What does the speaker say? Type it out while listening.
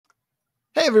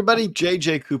Hey everybody,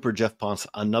 JJ Cooper, Geoff Pontes,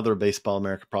 another Baseball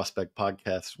America Prospect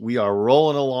podcast. We are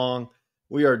rolling along.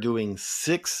 We are doing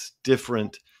 6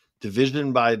 different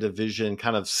division by division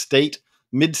kind of state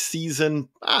mid-season,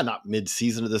 not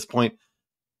mid-season at this point,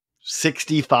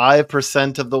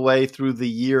 65% of the way through the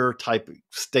year type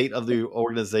state of the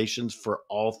organizations for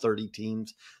all 30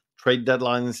 teams. Trade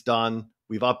deadline is done.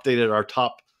 We've updated our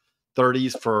top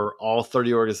 30s for all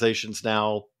 30 organizations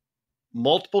now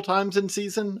multiple times in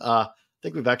season. I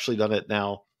think we've actually done it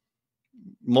now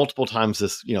multiple times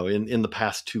this, in the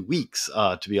past 2 weeks,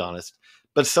 to be honest.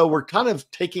 But so we're kind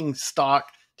of taking stock,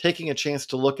 taking a chance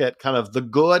to look at kind of the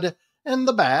good and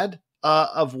the bad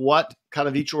of what kind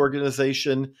of each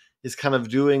organization is kind of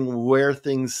doing, where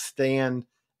things stand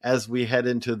as we head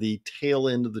into the tail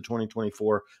end of the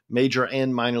 2024 major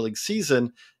and minor league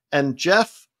season. And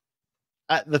Geoff,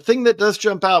 the thing that does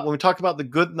jump out when we talk about the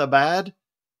good and the bad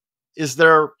is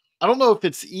I don't know if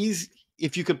it's easy,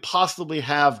 if you could possibly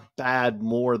have bad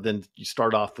more than you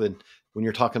start off with when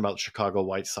you're talking about Chicago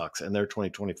White Sox and their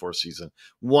 2024 season.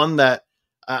 One that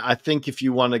I think if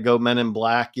you want to go Men in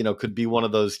Black, could be one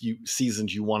of those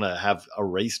seasons you want to have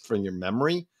erased from your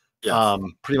memory. Yes.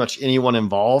 Pretty much anyone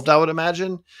involved, I would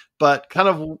imagine. But kind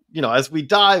of, as we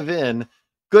dive in,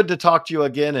 good to talk to you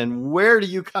again. And where do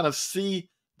you kind of see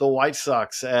the White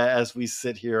Sox as we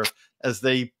sit here, as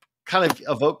they kind of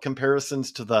evoke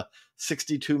comparisons to the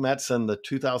 62 Mets and the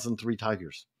 2003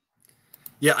 Tigers?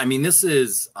 Yeah, I mean, this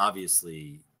is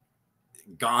obviously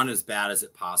gone as bad as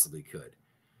it possibly could.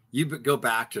 You go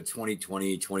back to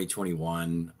 2020,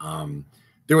 2021.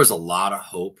 There was a lot of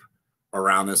hope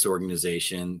around this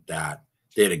organization that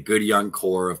they had a good young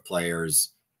core of players,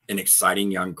 an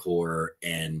exciting young core,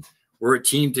 and we're a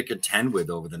team to contend with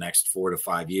over the next 4 to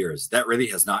 5 years. That really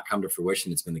has not come to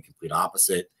fruition. It's been the complete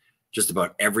opposite. Just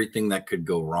about everything that could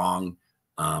go wrong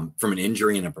from an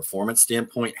injury and a performance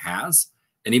standpoint has.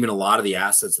 And even a lot of the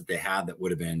assets that they had that would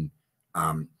have been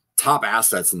top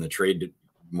assets in the trade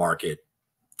market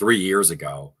 3 years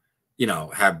ago,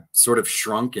 have sort of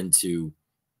shrunk into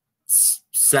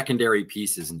secondary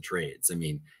pieces in trades. I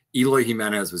mean, Eloy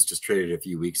Jimenez was just traded a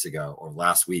few weeks ago or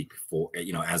last week for,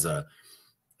 as a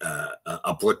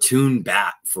platoon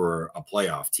bat for a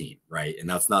playoff team, right? And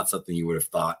that's not something you would have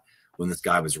thought when this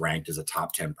guy was ranked as a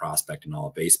top 10 prospect in all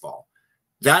of baseball.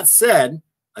 That said,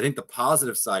 I think the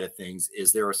positive side of things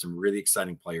is there are some really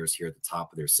exciting players here at the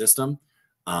top of their system.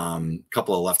 A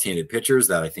couple of left-handed pitchers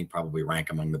that I think probably rank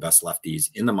among the best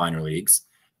lefties in the minor leagues.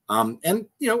 And,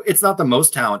 it's not the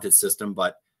most talented system,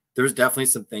 but there's definitely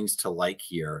some things to like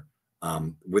here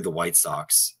with the White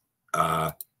Sox.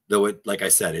 Though, like I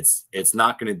said, it's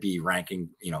not going to be ranking,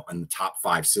 in the top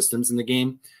 5 systems in the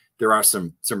game. There are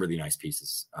some really nice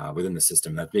pieces within the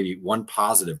system. That's maybe one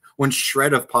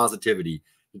shred of positivity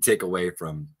to take away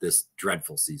from this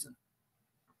dreadful season.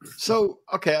 So,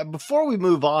 okay, before we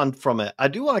move on from it, I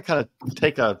do want to kind of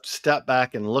take a step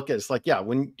back and look at it's like,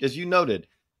 as you noted,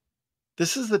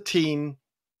 this is the team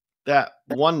that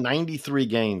won 93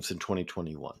 games in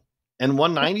 2021 and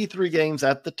won 93 games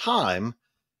at the time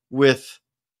with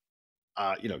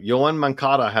Yoan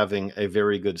Moncada having a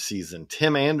very good season,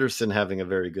 Tim Anderson having a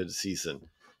very good season.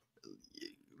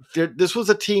 This was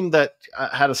a team that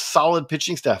had a solid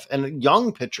pitching staff and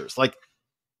young pitchers. Like,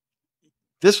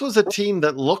 this was a team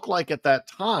that looked like at that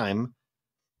time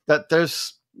that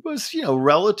was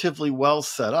relatively well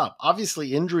set up.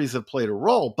 Obviously, injuries have played a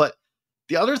role, but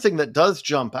the other thing that does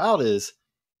jump out is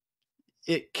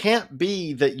it can't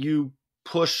be that you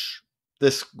push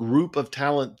this group of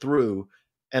talent through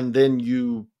and then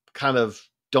you kind of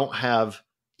don't have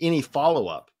any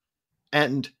follow-up.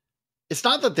 And it's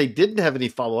not that they didn't have any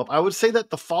follow-up. I would say that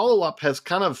the follow-up has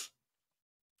kind of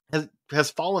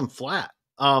has fallen flat.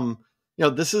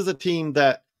 This is a team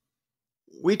that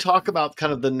we talk about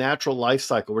kind of the natural life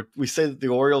cycle. We say that the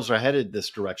Orioles are headed this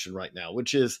direction right now,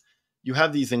 which is you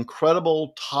have these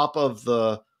incredible top of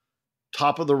the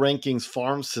rankings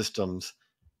farm systems.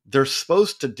 They're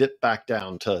supposed to dip back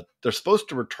down they're supposed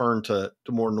to return to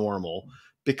more normal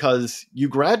because you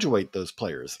graduate those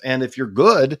players. And if you're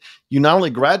good, you not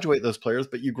only graduate those players,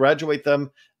 but you graduate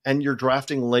them and you're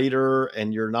drafting later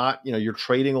and you're not, you're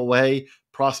trading away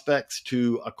prospects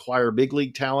to acquire big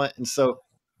league talent. And so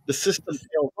the system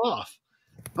tails off.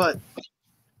 But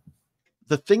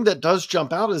the thing that does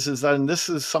jump out is that, and this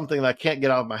is something that I can't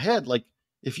get out of my head, like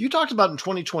if you talked about in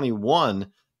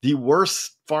 2021, the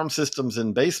worst farm systems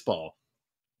in baseball,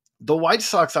 the White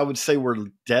Sox, I would say, were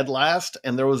dead last,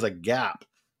 and there was a gap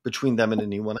between them and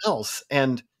anyone else.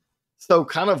 And so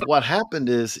kind of what happened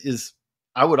is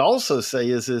I would also say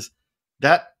is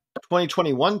that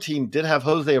 2021 team did have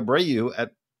Jose Abreu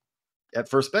at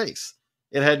first base.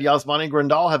 It had Yasmani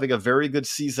Grandal having a very good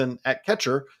season at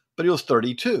catcher, but he was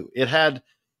 32. It had,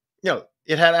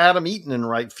 it had Adam Eaton in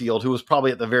right field, who was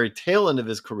probably at the very tail end of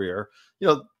his career.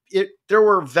 There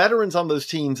were veterans on those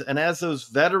teams, and as those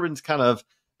veterans kind of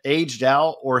aged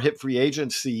out or hit free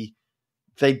agency,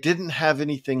 they didn't have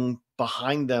anything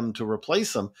behind them to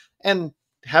replace them. And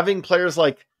having players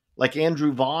like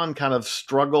Andrew Vaughn kind of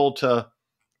struggle to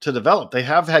develop. They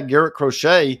have had Garrett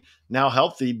Crochet, now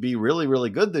healthy, be really, really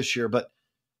good this year. But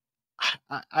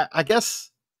I guess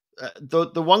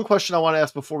the one question I want to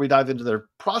ask before we dive into their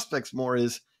prospects more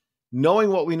is, knowing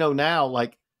what we know now,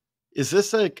 like, is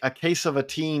this a case of a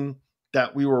team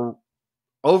that we were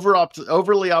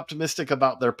overly optimistic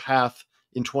about their path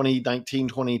in 2019,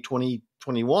 2020,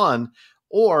 21,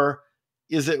 or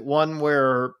is it one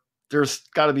where there's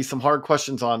got to be some hard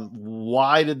questions on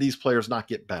why did these players not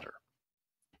get better?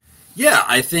 Yeah,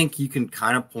 I think you can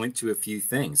kind of point to a few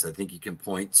things. I think you can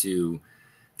point to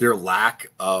their lack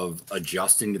of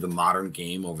adjusting to the modern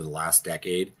game over the last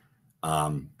decade.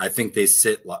 I think they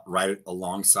sit right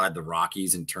alongside the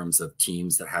Rockies in terms of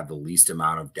teams that have the least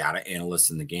amount of data analysts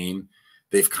in the game.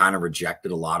 They've kind of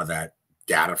rejected a lot of that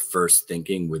data first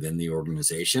thinking within the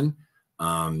organization.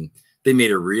 They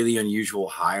made a really unusual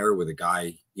hire with a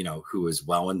guy, who was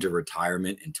well into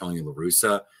retirement, Antonio La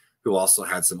Russa, who also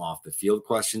had some off the field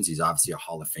questions. He's obviously a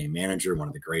Hall of Fame manager, one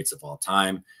of the greats of all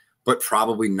time, but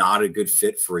probably not a good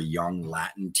fit for a young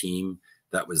Latin team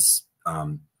that was,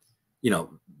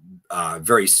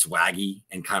 very swaggy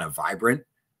and kind of vibrant.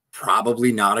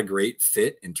 Probably not a great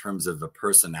fit in terms of the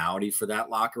personality for that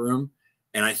locker room.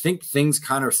 And I think things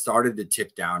kind of started to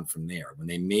tip down from there. When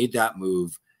they made that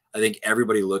move, I think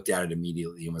everybody looked at it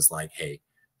immediately and was like, hey,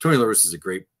 Tony La Russa is a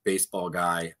great baseball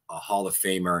guy, a Hall of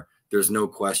Famer. There's no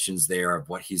questions there of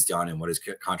what he's done and what his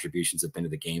contributions have been to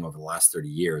the game over the last 30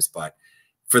 years. But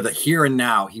for the here and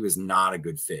now, he was not a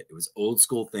good fit. It was old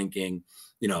school thinking.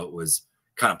 It was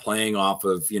kind of playing off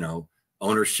of,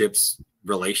 ownerships,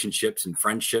 relationships, and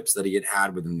friendships that he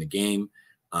had within the game,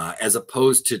 as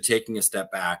opposed to taking a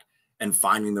step back and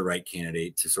finding the right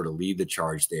candidate to sort of lead the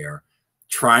charge there,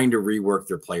 trying to rework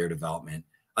their player development.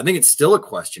 I think it's still a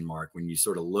question mark when you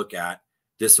sort of look at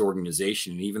this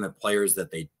organization and even the players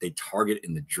that they target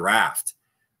in the draft.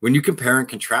 When you compare and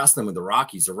contrast them with the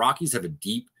Rockies have a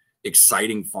deep,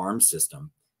 exciting farm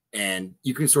system. And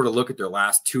you can sort of look at their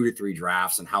last 2 to 3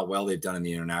 drafts and how well they've done in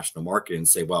the international market and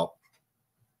say, well,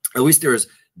 at least there's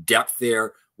depth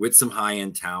there with some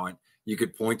high-end talent. You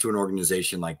could point to an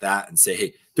organization like that and say,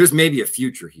 hey, there's maybe a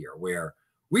future here, where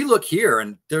we look here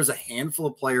and there's a handful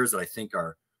of players that I think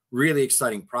are really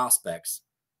exciting prospects.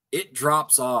 It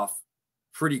drops off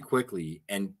pretty quickly,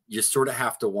 and you sort of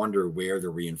have to wonder where the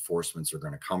reinforcements are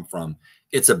going to come from.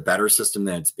 It's a better system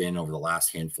than it's been over the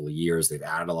last handful of years. They've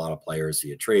added a lot of players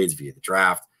via trades, via the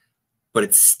draft, but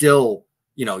it's still,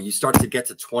 you start to get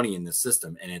to 20 in this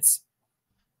system, and it's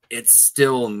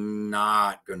still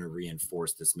not going to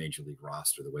reinforce this major league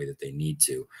roster the way that they need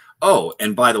to. Oh,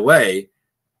 and by the way,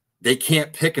 they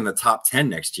can't pick in the top 10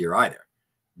 next year either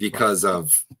because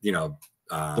of,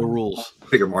 the rules,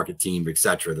 bigger market team, et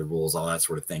cetera, the rules, all that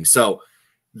sort of thing. So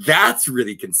that's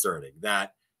really concerning,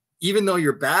 that even though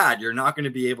you're bad, you're not going to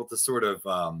be able to sort of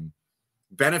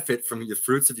benefit from the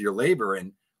fruits of your labor.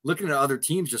 And looking at other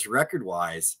teams, just record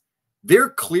wise, they're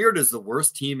cleared as the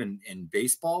worst team in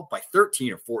baseball by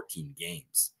 13 or 14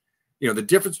 games. The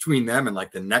difference between them and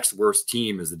like the next worst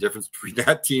team is the difference between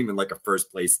that team and like a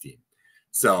first place team.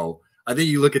 So I think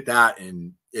you look at that,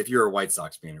 and if you're a White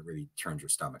Sox fan, it really turns your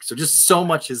stomach. So just so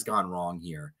much has gone wrong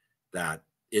here that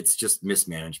it's just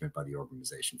mismanagement by the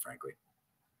organization, frankly.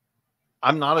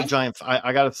 I'm not a giant.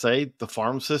 I got to say, the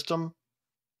farm system,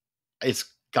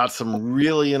 it's got some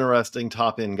really interesting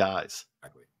top end guys.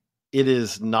 Exactly. It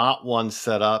is not one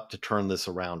set up to turn this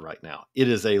around right now. It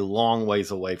is a long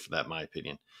ways away from that, in my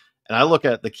opinion. And I look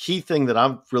at the key thing that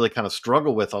I'm really kind of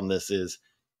struggle with on this is,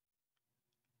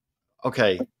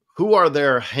 okay, who are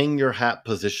their hang your hat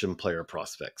position player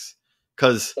prospects?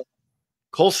 Because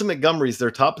Colson Montgomery's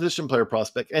their top position player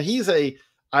prospect. And he's I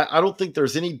don't think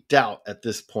there's any doubt at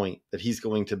this point that he's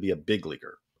going to be a big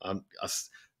leaguer,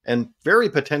 and very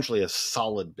potentially a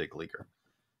solid big leaguer.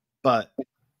 But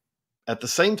at the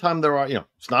same time, there are,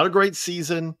 it's not a great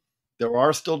season. There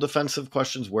are still defensive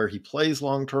questions where he plays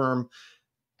long-term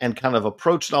and kind of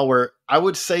approach it all, where I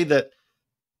would say that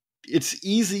it's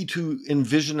easy to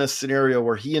envision a scenario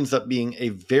where he ends up being a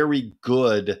very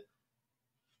good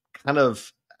kind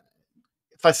of,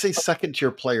 if I say second tier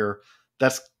player,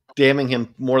 that's damning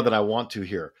him more than I want to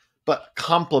here, but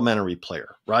complementary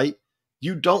player, right?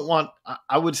 You don't want,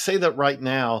 I would say that right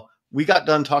now, we got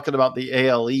done talking about the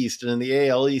AL East, and in the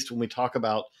AL East, when we talk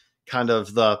about kind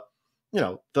of the,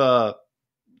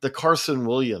 the Carson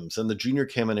Williams and the Junior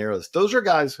Camaneros, those are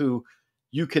guys who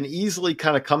you can easily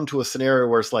kind of come to a scenario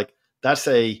where it's like, that's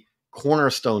a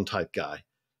cornerstone type guy.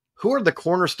 Who are the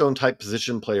cornerstone type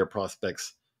position player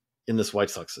prospects in this White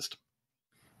Sox system?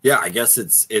 Yeah, I guess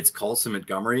it's Colson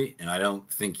Montgomery, and I don't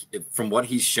think from what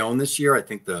he's shown this year, I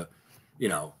think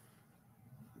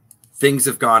things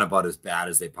have gone about as bad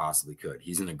as they possibly could.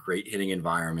 He's in a great hitting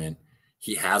environment.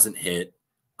 He hasn't hit.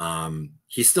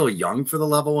 He's still young for the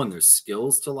level, and there's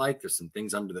skills to like. There's some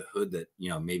things under the hood that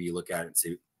maybe you look at it and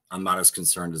say, I'm not as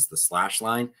concerned as the slash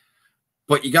line,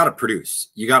 but you got to produce,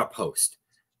 you got to post,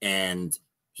 and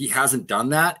he hasn't done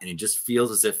that, and it just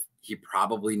feels as if he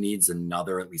probably needs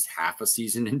another at least half a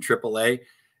season in AAA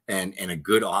and a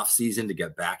good off season to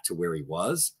get back to where he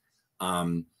was.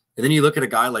 And then you look at a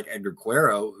guy like Edgar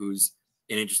Cuero, who's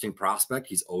an interesting prospect.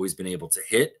 He's always been able to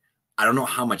hit. I don't know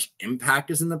how much impact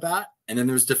is in the bat. And then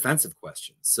there's defensive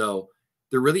questions. So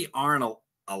there really aren't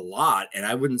a lot. And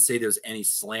I wouldn't say there's any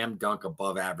slam dunk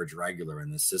above average regular in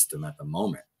the system at the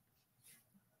moment.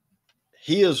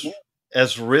 He is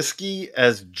as risky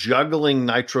as juggling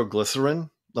nitroglycerin.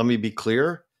 Let me be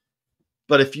clear.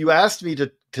 But if you asked me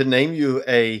to name you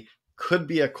could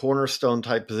be a cornerstone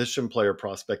type position player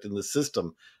prospect in the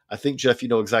system, I think, Geoff, you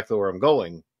know exactly where I'm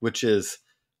going, which is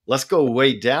let's go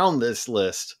way down this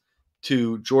list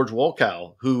to George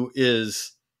Wolkow, who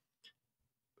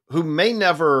may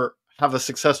never have a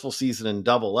successful season in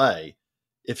Double-A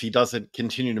if he doesn't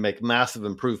continue to make massive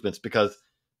improvements, because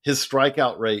his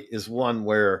strikeout rate is one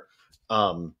where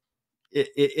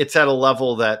it's at a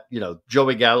level that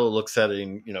Joey Gallo looks at it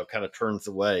and kind of turns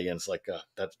away, and it's like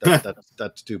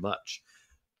that's too much.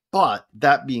 But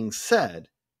that being said,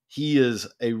 he is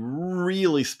a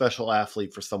really special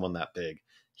athlete for someone that big.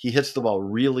 He hits the ball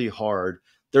really hard.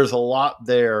 There's a lot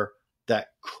there that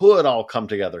could all come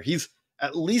together. He's,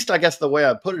 at least I guess the way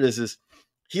I put it is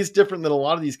he's different than a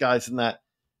lot of these guys in that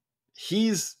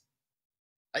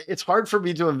it's hard for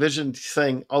me to envision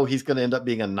saying, oh, he's going to end up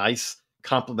being a nice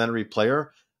complementary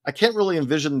player. I can't really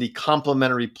envision the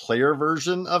complementary player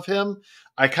version of him.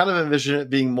 I kind of envision it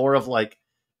being more of like,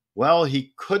 well,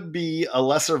 he could be a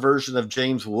lesser version of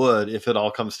James Wood if it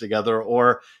all comes together,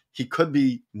 or he could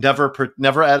be never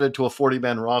added to a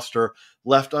 40-man roster,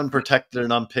 left unprotected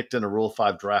and unpicked in a Rule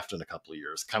 5 draft in a couple of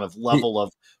years, kind of level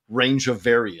of range of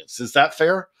variance. Is that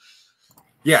fair?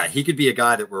 Yeah, he could be a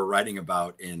guy that we're writing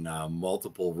about in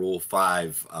multiple Rule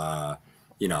 5,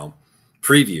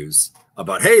 previews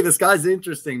about, hey, this guy's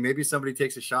interesting. Maybe somebody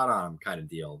takes a shot on him kind of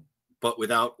deal, but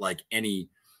without like any,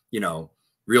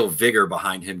 real vigor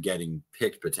behind him getting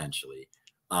picked potentially.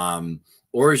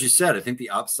 Or as you said, I think the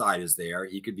upside is there.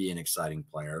 He could be an exciting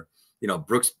player.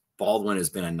 Brooks Baldwin has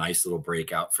been a nice little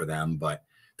breakout for them, but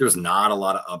there's not a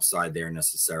lot of upside there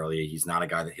necessarily. He's not a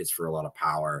guy that hits for a lot of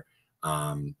power.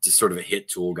 Just sort of a hit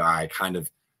tool guy, kind of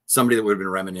somebody that would have been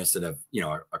reminiscent of,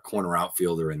 a corner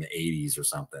outfielder in the 80s or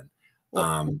something.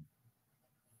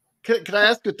 Can I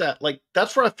ask you that? Like,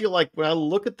 that's where I feel like when I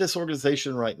look at this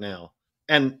organization right now,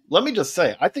 and let me just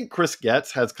say, I think Chris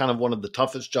Getz has kind of one of the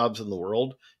toughest jobs in the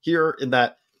world here, in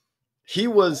that he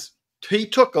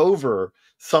took over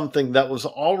something that was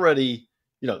already,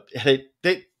 the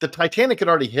Titanic had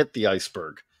already hit the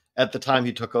iceberg at the time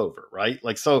he took over, right?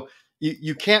 Like, so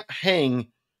you can't hang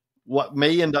what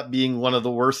may end up being one of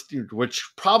the worst,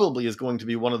 which probably is going to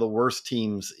be one of the worst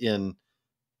teams in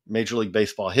Major League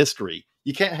Baseball history.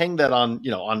 You can't hang that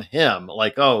on him,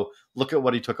 like, oh, look at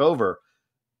what he took over.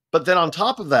 But then on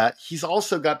top of that, he's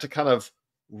also got to kind of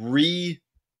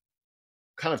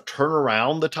turn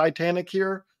around the Titanic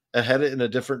here and head it in a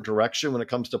different direction when it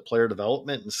comes to player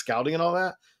development and scouting and all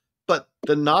that. But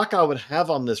the knock I would have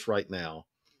on this right now,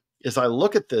 as I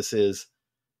look at this, is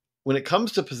when it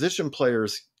comes to position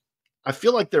players, I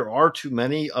feel like there are too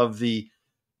many of the,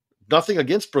 nothing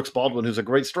against Brooks Baldwin, who's a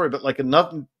great story, but like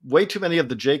way too many of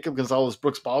the Jacob Gonzalez,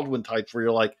 Brooks Baldwin types where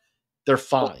you're like, they're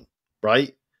fine,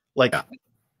 right? Like,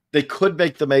 they could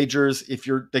make the majors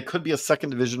they could be a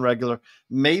second division regular.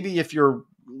 Maybe if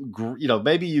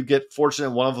maybe you get fortunate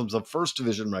and one of them's a first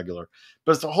division regular,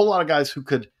 but it's a whole lot of guys who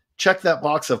could check that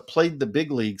box of played the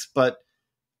big leagues, but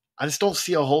I just don't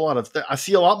see a whole lot of, I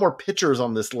see a lot more pitchers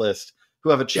on this list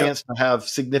who have a chance to have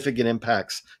significant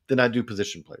impacts than I do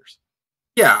position players.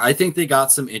 Yeah, I think they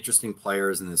got some interesting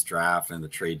players in this draft and the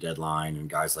trade deadline, and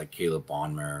guys like Caleb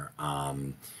Bonmer,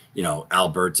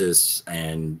 Albertus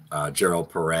and Gerald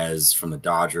Perez from the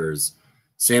Dodgers.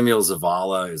 Samuel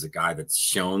Zavala is a guy that's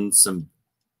shown some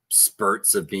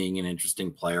spurts of being an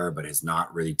interesting player, but has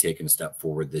not really taken a step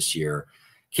forward this year.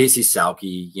 Casey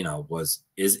Salke,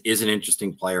 is an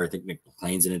interesting player. I think Nick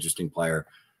McLean's an interesting player.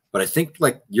 But I think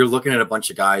like you're looking at a bunch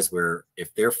of guys where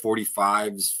if they're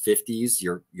 45s, 50s,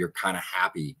 you're kind of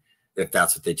happy if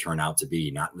that's what they turn out to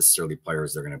be, not necessarily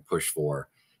players they're going to push for,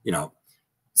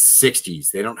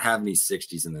 60s. They don't have any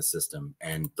 60s in the system.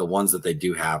 And the ones that they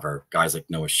do have are guys like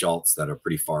Noah Schultz that are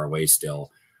pretty far away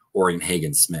still, or in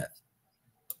Hagen Smith.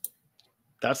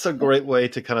 That's a great way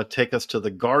to kind of take us to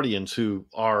the Guardians, who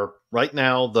are right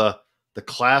now the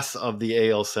class of the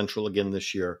AL Central again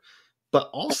this year. But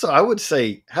also, I would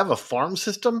say, have a farm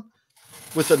system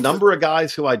with a number of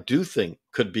guys who I do think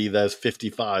could be those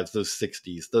 55s, those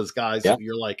 60s, those guys who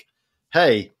you're like,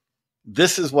 hey,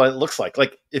 this is what it looks like.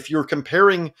 Like if you're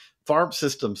comparing farm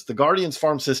systems, the Guardians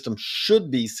farm system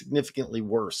should be significantly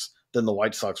worse than the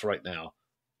White Sox right now.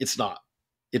 It's not.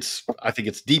 I think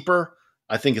it's deeper.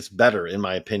 I think it's better, in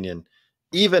my opinion.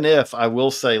 Even if I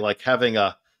will say, like having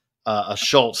a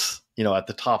Schultz, at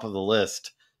the top of the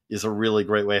list is a really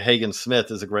great way. Hagen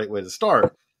Smith is a great way to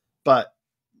start. But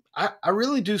I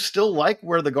really do still like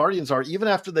where the Guardians are, even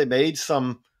after they made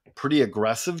some pretty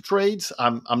aggressive trades.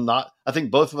 I'm not. I think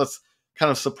both of us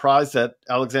kind of surprised that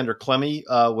Alexander Clemmie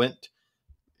went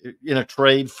in a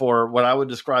trade for what I would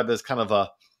describe as kind of a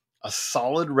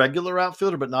solid regular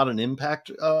outfielder, but not an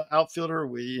impact outfielder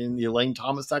in the Elaine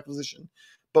Thomas acquisition.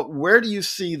 But where do you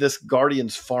see this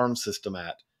Guardians farm system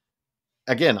at?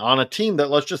 Again, on a team that,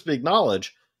 let's just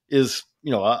acknowledge, is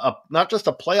not just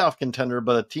a playoff contender,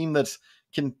 but a team that's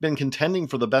been contending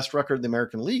for the best record in the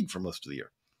American League for most of the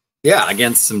year. Yeah,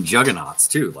 against some juggernauts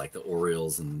too, like the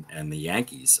Orioles and the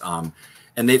Yankees.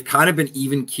 And they've kind of been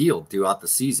even keeled throughout the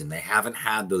season. They haven't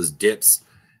had those dips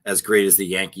as great as the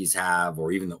Yankees have,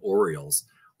 or even the Orioles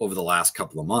over the last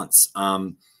couple of months.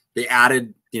 They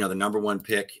added, the number one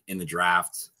pick in the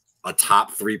draft, a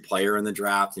top 3 player in the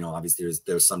draft. Obviously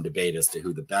there's some debate as to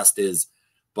who the best is,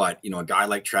 but a guy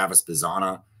like Travis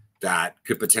Bazzana that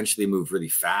could potentially move really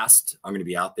fast. I'm going to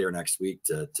be out there next week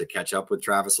to catch up with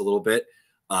Travis a little bit.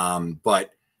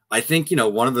 But I think,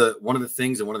 one of the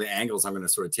things and one of the angles I'm going to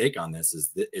sort of take on this is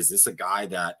this a guy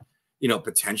that,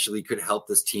 potentially could help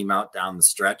this team out down the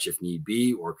stretch if need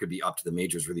be, or could be up to the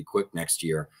majors really quick next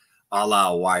year, a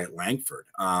la Wyatt Langford.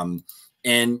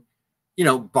 And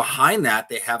behind that,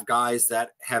 they have guys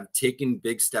that have taken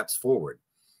big steps forward.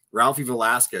 Ralphie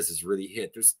Velasquez has really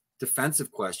hit. There's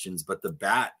defensive questions, but the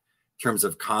bat, in terms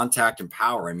of contact and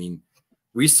power, I mean,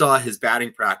 we saw his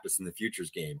batting practice in the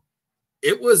Futures game.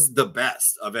 It was the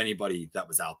best of anybody that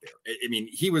was out there. I mean,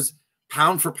 he was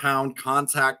pound for pound,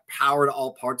 contact, power to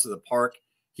all parts of the park.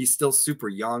 He's still super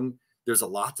young. There's a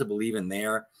lot to believe in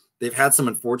there. They've had some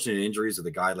unfortunate injuries with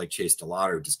a guy like Chase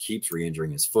DeLauder who just keeps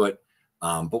re-injuring his foot.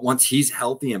 But once he's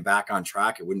healthy and back on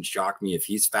track, it wouldn't shock me if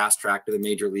he's fast-tracked to the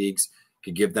major leagues,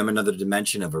 could give them another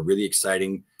dimension of a really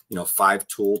exciting,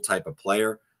 5-tool type of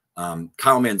player.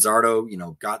 Kyle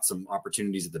Manzardo, got some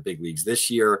opportunities at the big leagues this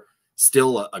year.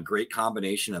 Still a great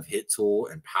combination of hit tool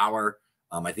and power.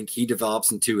 I think he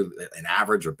develops into an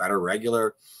average or better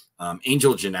regular.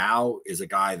 Angel Janau is a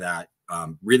guy that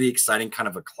really exciting, kind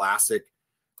of a classic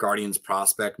Guardians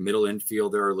prospect, middle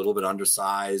infielder, a little bit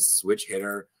undersized, switch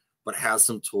hitter, but has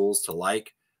some tools to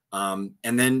like. And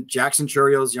then Jackson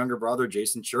Churio's younger brother,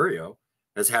 Jason Churio,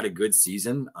 has had a good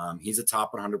season. He's a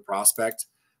top 100 prospect.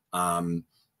 And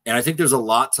I think there's a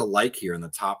lot to like here in the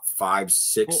top 5,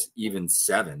 6, even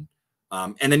 7.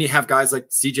 And then you have guys like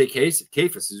CJ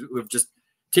Kafis, who have just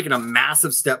taken a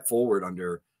massive step forward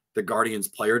under the Guardians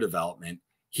player development.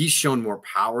 He's shown more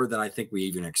power than I think we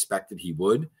even expected he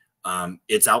would.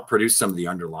 It's outproduced some of the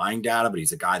underlying data, but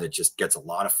he's a guy that just gets a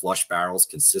lot of flush barrels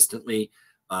consistently.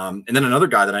 And then another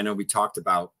guy that I know we talked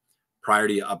about prior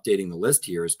to updating the list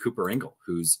here is Cooper Engel,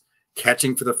 who's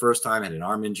catching for the first time, had an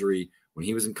arm injury when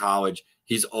he was in college.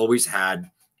 He's always had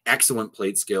excellent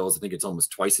plate skills. I think it's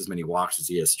almost twice as many walks as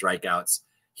he has strikeouts.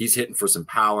 He's hitting for some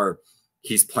power.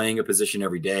 He's playing a position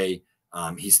every day.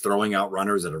 He's throwing out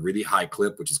runners at a really high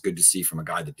clip, which is good to see from a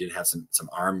guy that did have some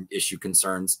arm issue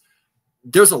concerns.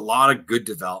 There's a lot of good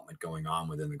development going on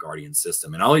within the Guardian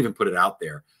system. And I'll even put it out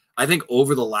there. I think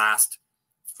over the last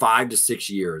 5 to 6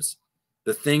 years,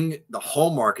 the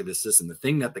hallmark of the system, the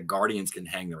thing that the Guardians can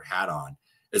hang their hat on,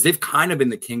 is they've kind of been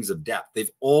the kings of depth. They've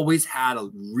always had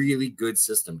a really good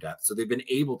system depth. So they've been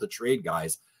able to trade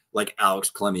guys like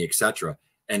Alex Clemmie, et cetera,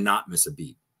 and not miss a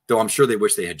beat. Though I'm sure they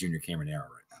wish they had Junior Cameron Arrow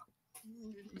right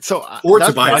now. So, or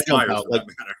Tobias Myers, for that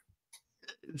matter.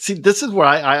 See, this is where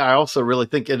I also really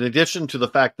think, in addition to the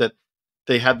fact that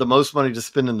they had the most money to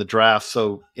spend in the draft,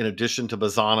 so in addition to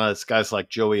Bazzana, it's guys like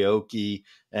Joey Oakey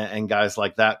and guys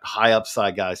like that, high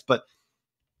upside guys. But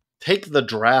take the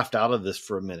draft out of this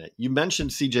for a minute. You mentioned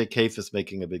CJ Kafis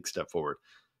making a big step forward.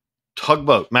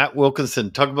 Tugboat, Matt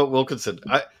Wilkinson, Tugboat Wilkinson.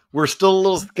 We're still a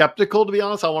little skeptical, to be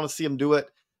honest. I want to see him do it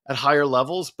at higher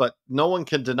levels, but no one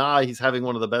can deny he's having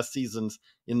one of the best seasons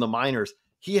in the minors.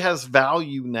 He has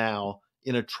value now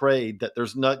in a trade that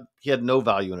he had no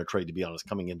value in a trade, to be honest,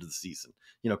 coming into the season,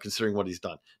 considering what he's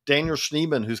done. Daniel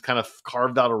Schneemann, who's kind of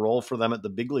carved out a role for them at the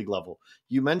big league level.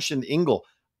 You mentioned Engel.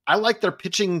 I like their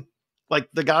pitching, like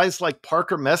the guys like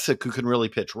Parker Messick, who can really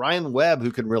pitch, Ryan Webb,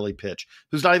 who can really pitch,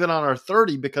 who's not even on our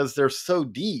 30 because they're so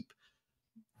deep.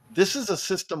 This is a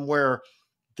system where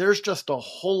there's just a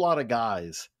whole lot of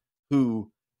guys who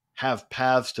have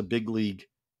paths to big league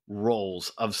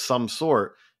roles of some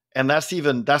sort. And that's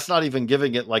not even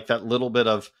giving it like that little bit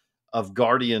of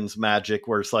Guardians magic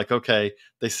where it's like, okay,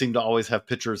 they seem to always have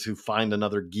pitchers who find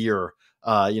another gear,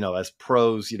 as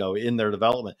pros, in their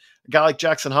development. A guy like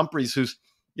Jackson Humphreys, who's,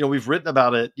 we've written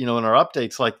about it, in our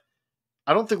updates. Like,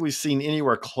 I don't think we've seen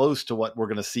anywhere close to what we're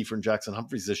going to see from Jackson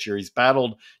Humphreys this year. He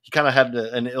kind of had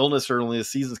an illness early in the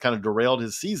season, kind of derailed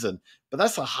his season, but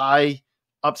that's a high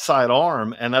upside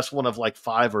arm. And that's one of like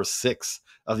 5 or 6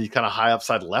 of these kind of high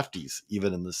upside lefties,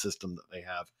 even in the system that they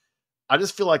have. I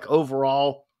just feel like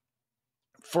overall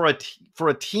for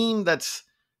a team that's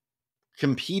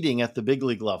competing at the big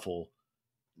league level,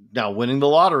 now winning the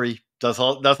lottery does a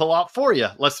lot for you.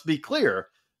 Let's be clear.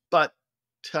 But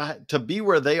to be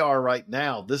where they are right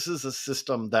now, this is a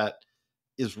system that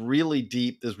is really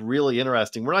deep, is really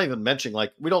interesting. We're not even mentioning,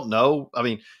 like, we don't know. I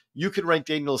mean, you could rank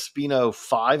Daniel Espino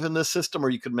 5 in this system, or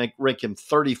you could rank him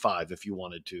 35 if you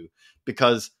wanted to,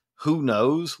 because who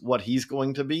knows what he's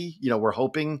going to be. We're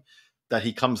hoping that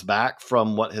he comes back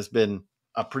from what has been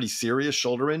a pretty serious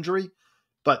shoulder injury,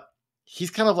 but he's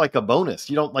kind of like a bonus.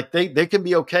 Like they can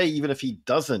be okay even if he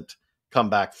doesn't come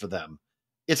back for them.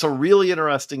 It's a really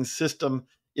interesting system.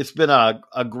 It's been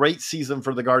a great season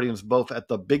for the Guardians, both at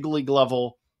the big league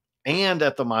level and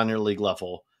at the minor league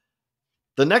level.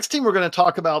 The next team we're going to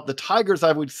talk about, the Tigers,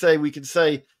 we could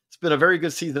say it's been a very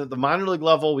good season at the minor league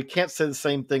level. We can't say the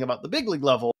same thing about the big league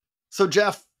level. So,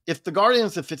 Geoff, if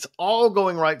it's all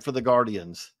going right for the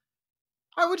Guardians,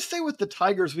 I would say with the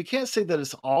Tigers, we can't say that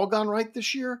it's all gone right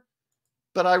this year,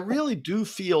 but I really do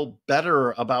feel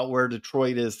better about where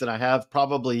Detroit is than I have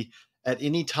probably at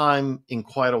any time in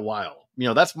quite a while.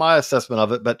 That's my assessment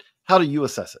of it, but how do you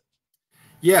assess it?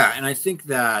 Yeah, and I think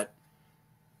that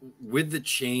with the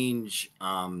change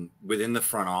within the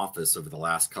front office over the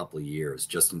last couple of years,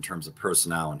 just in terms of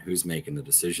personnel and who's making the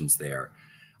decisions there,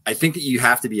 I think that you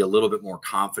have to be a little bit more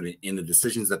confident in the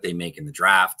decisions that they make in the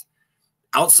draft.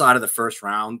 Outside of the first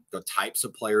round, the types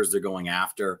of players they're going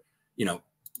after,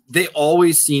 they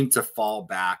always seem to fall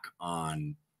back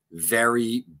on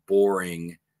very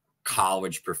boring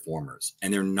college performers,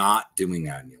 and they're not doing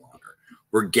that any longer.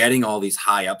 We're getting all these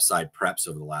high upside preps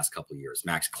over the last couple of years.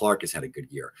 Max Clark has had a good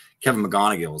year. Kevin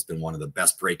McGonigal has been one of the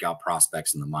best breakout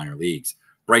prospects in the minor leagues.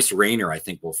 Bryce Rayner, I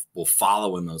think, will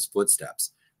follow in those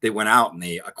footsteps. They went out and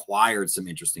they acquired some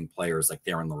interesting players like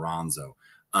Darren Lorenzo.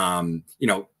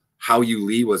 Hao-Yu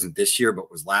Lee wasn't this year,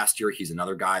 but was last year. He's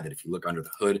another guy that if you look under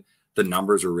the hood, the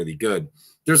numbers are really good.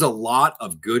 There's a lot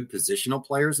of good positional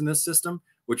players in this system,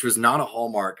 which was not a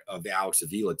hallmark of the Alex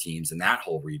Avila teams and that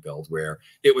whole rebuild where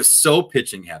it was so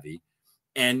pitching heavy.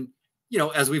 And,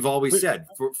 as we've always said,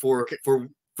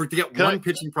 to get one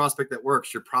pitching prospect that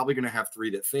works, you're probably going to have 3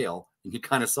 that fail. And you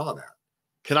kind of saw that.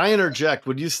 Can I interject?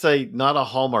 Would you say not a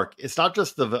hallmark? It's not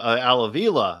just the Al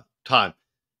Avila time.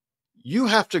 You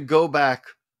have to go back.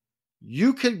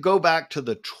 You could go back to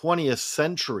the 20th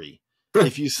century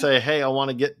if you say, hey, I want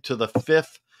to get to the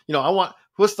 5th.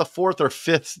 What's the 4th or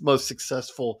 5th most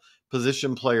successful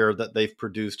position player that they've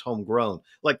produced homegrown?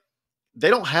 Like,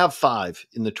 they don't have 5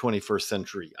 in the 21st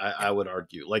century, I would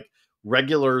argue. Like,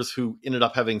 regulars who ended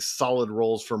up having solid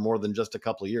roles for more than just a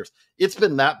couple of years. It's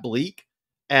been that bleak,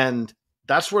 and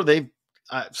that's where they've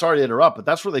sorry to interrupt, but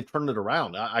that's where they turned it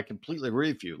around. I completely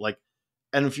agree with you. Like,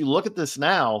 and if you look at this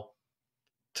now,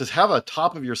 to have a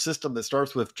top of your system that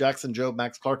starts with Jackson Jobe,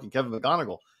 Max Clark, and Kevin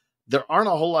McGonigal, there aren't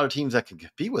a whole lot of teams that can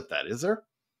compete with that, is there?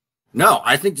 No,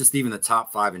 I think just even the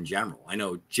top 5 in general. I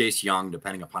know Jace Young,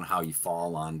 depending upon how you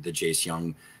fall on the Jace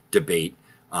Young debate,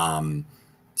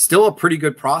 still a pretty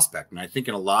good prospect. And I think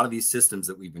in a lot of these systems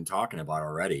that we've been talking about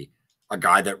already, a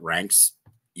guy that ranks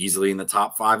easily in the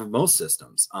top 5 of most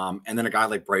systems. And then a guy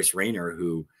like Bryce Rayner,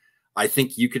 who I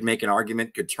think you could make an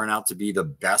argument could turn out to be the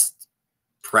best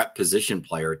prep position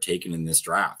player taken in this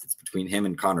draft. It's between him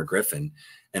and Connor Griffin.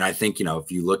 And I think,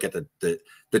 if you look at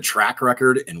the track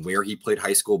record and where he played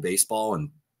high school baseball and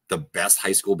the best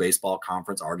high school baseball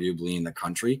conference, arguably in the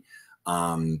country,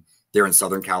 They're in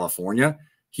Southern California.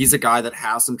 He's a guy that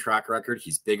has some track record.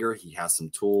 He's bigger. He has some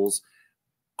tools.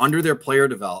 Under their player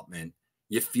development,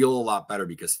 you feel a lot better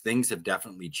because things have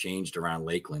definitely changed around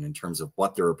Lakeland in terms of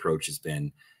what their approach has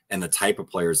been and the type of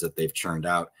players that they've churned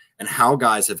out and how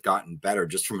guys have gotten better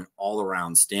just from an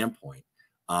all-around standpoint.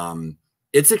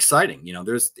 It's exciting, you know,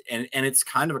 and it's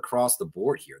kind of across the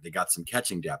board here. They got some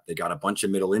catching depth. They got a bunch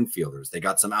of middle infielders. They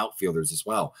got some outfielders as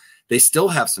well. They still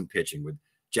have some pitching with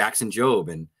Jackson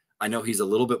Jobe, and I know he's a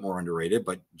little bit more underrated,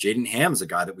 but Jaden Ham's a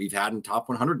guy that we've had in top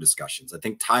 100 discussions. I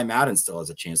think Ty Madden still has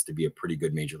a chance to be a pretty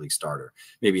good major league starter,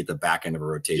 maybe at the back end of a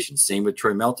rotation. Same with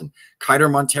Troy Melton. Kiter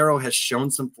Montero has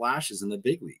shown some flashes in the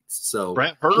big leagues. So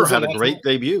Brant Herter had a great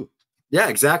debut. Yeah,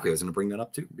 exactly. I was going to bring that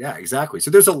up too. Yeah, exactly.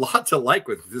 So there's a lot to like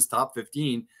with this top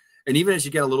 15. And even as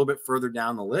you get a little bit further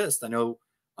down the list, I know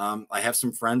I have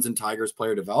some friends in Tigers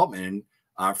player development,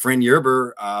 and Fran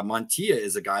Yerber Montilla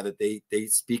is a guy that they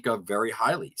speak of very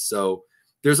highly. So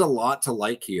there's a lot to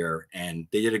like here, and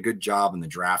they did a good job in the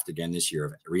draft again this year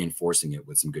of reinforcing it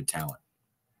with some good talent.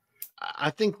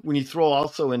 I think when you throw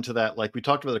also into that, like we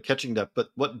talked about the catching depth, but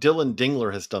what Dylan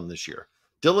Dingler has done this year.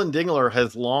 Dylan Dingler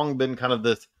has long been kind of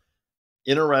this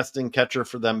interesting catcher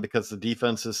for them because the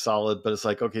defense is solid, but it's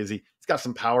like, okay, he's got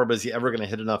some power, but is he ever going to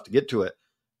hit enough to get to it?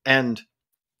 And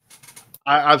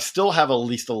I still have at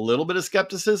least a little bit of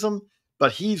skepticism,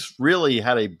 but he's really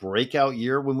had a breakout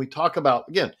year. When we talk about,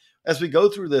 again, as we go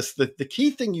through this, the key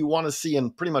thing you want to see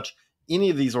in pretty much any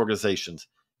of these organizations,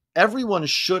 everyone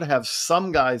should have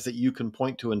some guys that you can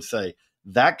point to and say,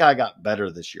 that guy got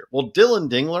better this year. Well,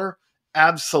 Dylan Dingler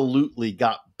absolutely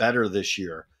got better this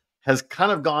year. Has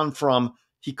kind of gone from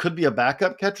he could be a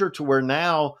backup catcher to where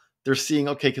now they're seeing,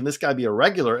 okay, can this guy be a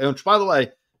regular? And which, by the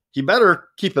way, he better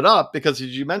keep it up because,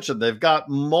 as you mentioned, they've got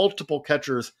multiple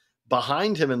catchers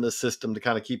behind him in the system to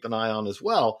kind of keep an eye on as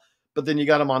well. But then you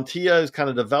got a Montilla who's kind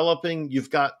of developing. You've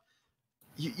got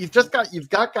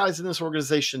guys in this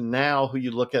organization now who you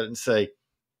look at and say,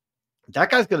 that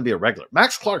guy's going to be a regular.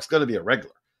 Max Clark's going to be a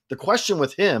regular. The question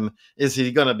with him is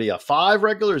he going to be a 5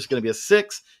 regular? Is he going to be a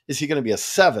 6? Is he going to be a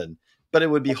 7? But it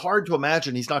would be hard to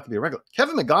imagine he's not going to be a regular.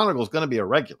 Kevin McGonigal is going to be a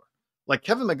regular. Like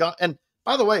Kevin McGonigal. And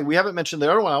by the way, we haven't mentioned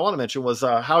the other one I want to mention was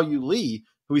Hao Yu Lee,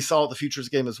 who we saw at the Futures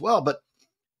game as well. But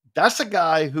that's a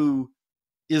guy who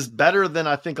is better than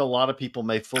I think a lot of people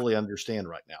may fully understand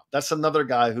right now. That's another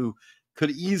guy who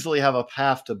could easily have a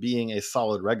path to being a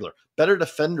solid regular. Better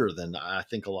defender than I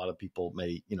think a lot of people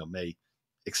may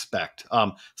expect,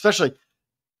 especially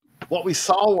what we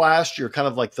saw last year, kind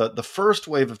of like the first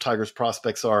wave of Tigers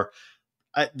prospects are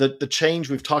the change.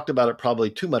 We've talked about it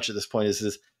probably too much at this point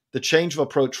is the change of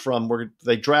approach from where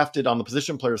they drafted on the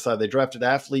position player side, they drafted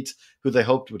athletes who they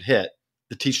hoped would hit,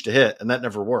 to teach to hit, and that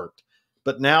never worked.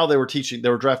 But now they were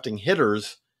drafting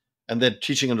hitters and then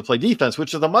teaching them to play defense,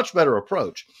 which is a much better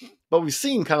approach. But we've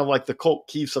seen kind of like the Colt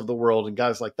Keefes of the world and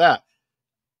guys like that.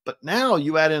 But now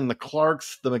you add in the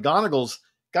Clarks, the McGonigals,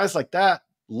 guys like that,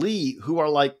 Lee, who are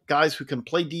like guys who can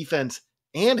play defense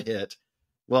and hit.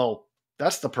 Well,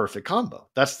 that's the perfect combo.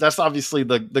 That's obviously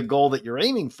the goal that you're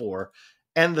aiming for.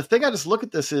 And the thing I just look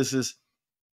at this is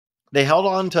they held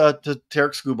on to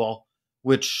Tarek Skubal,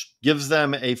 which gives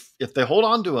them if they hold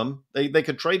on to him, they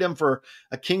could trade him for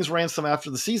a king's ransom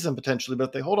after the season potentially, but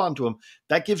if they hold on to him,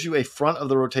 that gives you a front of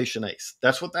the rotation ace.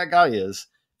 That's what that guy is.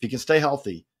 If he can stay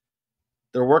healthy.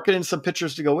 They're working in some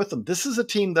pitchers to go with them. This is a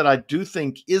team that I do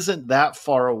think isn't that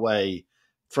far away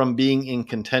from being in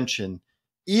contention,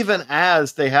 even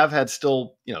as they have had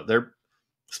still, they're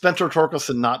Spencer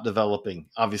Torkelson not developing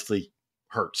obviously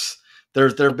hurts. There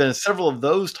have been several of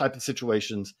those type of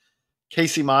situations.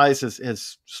 Casey Mize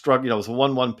has struggled, it was a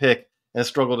 1-1 pick and has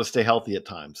struggled to stay healthy at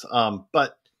times.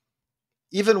 But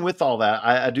even with all that,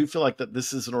 I do feel like that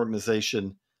this is an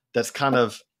organization that's kind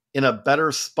of in a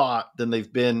better spot than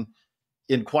they've been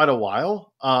in quite a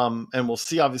while. And we'll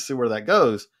see obviously where that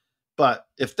goes. But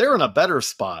if they're in a better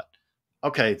spot,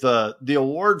 okay, the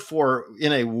award for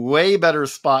in a way better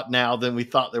spot now than we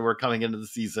thought they were coming into the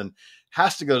season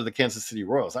has to go to the Kansas City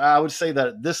Royals. I would say that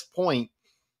at this point,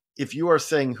 if you are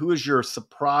saying who is your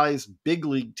surprise big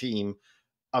league team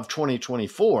of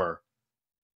 2024,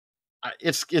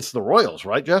 it's the Royals,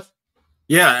 right, Jeff?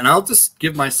 Yeah, and I'll just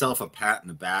give myself a pat in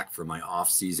the back for my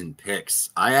off-season picks.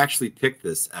 I actually picked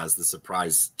this as the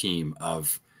surprise team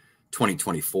of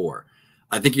 2024.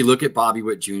 I think you look at Bobby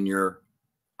Witt Jr.,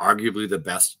 arguably the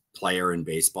best player in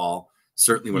baseball.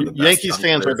 Certainly one of the best. Yankees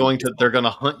fans are going to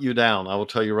hunt you down. I will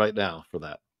tell you right now for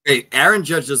that. Hey, Aaron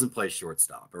Judge doesn't play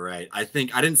shortstop, all right? I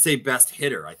didn't say best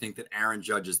hitter. I think that Aaron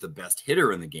Judge is the best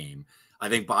hitter in the game. I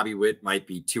think Bobby Witt might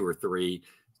be 2 or 3.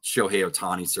 Shohei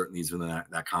Ohtani certainly is within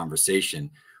that conversation.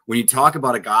 when you talk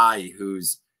about a guy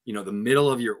who's, the middle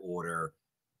of your order,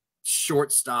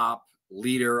 shortstop,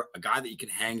 leader, a guy that you can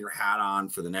hang your hat on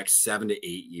for the next 7 to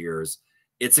 8 years,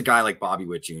 it's a guy like Bobby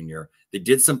Witt Jr. They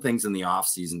did some things in the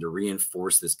offseason to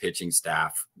reinforce this pitching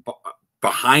staff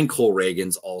behind Cole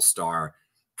Reagan's all-star.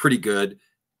 Pretty good.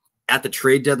 At the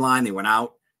trade deadline, they went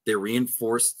out, they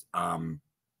reinforced the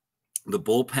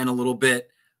bullpen a little bit.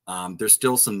 There's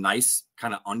still some nice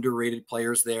kind of underrated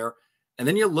players there. And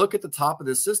then you look at the top of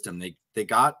the system. They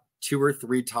got 2 or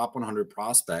 3 top 100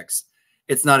 prospects.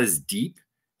 It's not as deep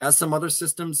as some other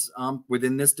systems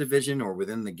within this division or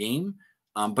within the game.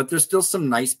 But there's still some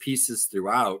nice pieces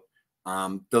throughout.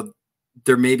 Though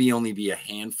there maybe only be a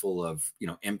handful of,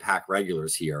 impact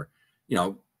regulars here.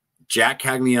 Jack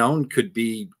Caglione could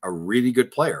be a really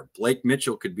good player. Blake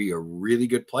Mitchell could be a really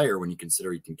good player when you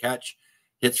consider he can catch,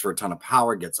 hits for a ton of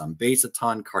power, gets on base a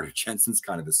ton. Carter Jensen's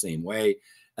kind of the same way.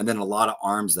 And then a lot of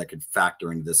arms that could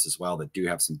factor into this as well that do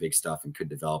have some big stuff and could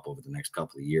develop over the next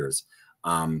couple of years.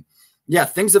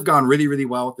 Things have gone really, really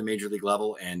well at the major league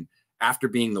level. And after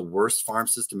being the worst farm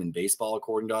system in baseball,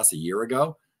 according to us a year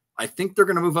ago, I think they're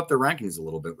going to move up their rankings a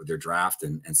little bit with their draft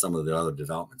and some of the other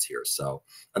developments here. So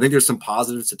I think there's some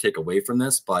positives to take away from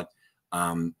this, but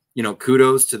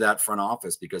kudos to that front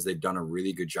office because they've done a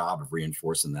really good job of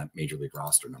reinforcing that major league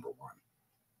roster, number one.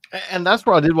 And that's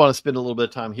where I did want to spend a little bit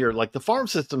of time here. Like the farm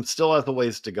system still has a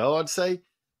ways to go, I'd say.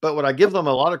 But what I give them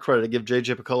a lot of credit, I give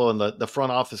JJ Piccolo and the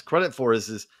front office credit for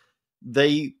is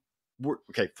they were,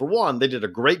 okay, for one, they did a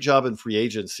great job in free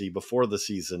agency before the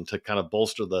season to kind of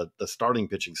bolster the starting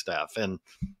pitching staff. And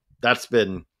that's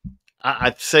been,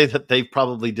 I'd say that they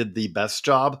probably did the best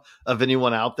job of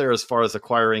anyone out there as far as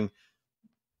acquiring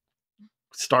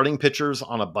starting pitchers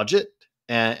on a budget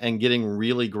and getting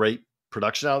really great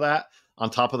production out of that, on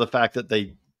top of the fact that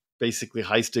they basically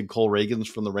heisted Cole Reagans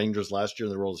from the Rangers last year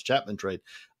in the Rollins Chapman trade.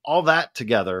 All that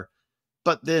together.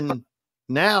 But then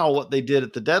now what they did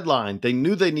at the deadline, they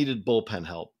knew they needed bullpen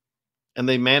help. And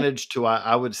they managed to,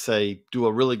 I would say, do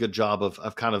a really good job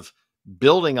of kind of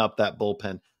building up that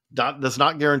bullpen. That does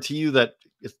not guarantee you that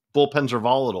if bullpens are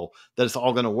volatile, that it's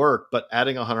all going to work. But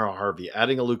adding a Hunter Harvey,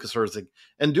 adding a Lucas Herzig,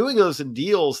 and doing those in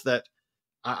deals that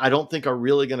I don't think are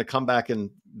really going to come back,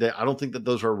 and I don't think that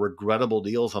those are regrettable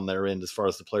deals on their end as far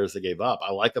as the players they gave up.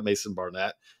 I like a Mason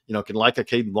Barnett, can like a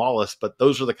Caden Wallace, but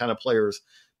those are the kind of players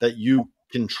that you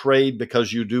can trade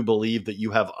because you do believe that you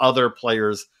have other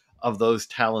players of those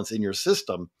talents in your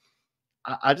system.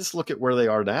 I just look at where they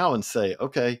are now and say,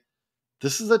 okay,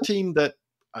 this is a team that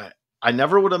I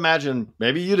never would imagine,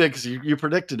 maybe you did because you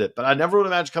predicted it, but I never would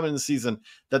imagine coming in the season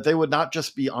that they would not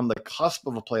just be on the cusp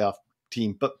of a playoff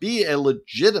team, but be a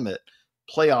legitimate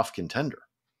playoff contender.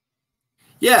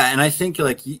 Yeah. And I think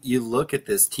you look at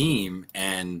this team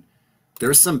and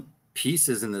there's some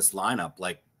pieces in this lineup.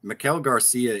 Like Miguel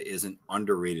Garcia is an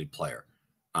underrated player.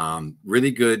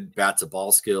 Really good bats of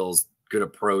ball skills, good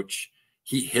approach.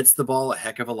 He hits the ball a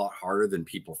heck of a lot harder than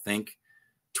people think.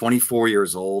 24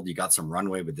 years old. You got some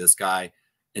runway with this guy.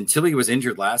 Until he was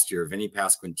injured last year, Vinny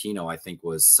Pasquantino, I think,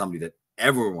 was somebody that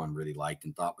everyone really liked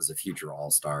and thought was a future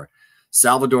all-star.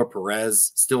 Salvador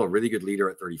Perez, still a really good leader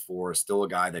at 34, still a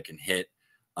guy that can hit.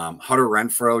 Hunter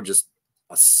Renfroe, just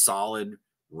a solid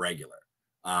regular.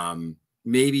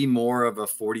 Maybe more of a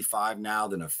 45 now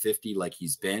than a 50 like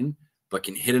he's been, but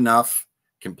can hit enough,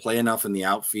 can play enough in the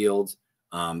outfield.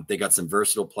 They got some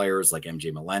versatile players like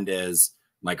MJ Melendez,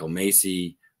 Michael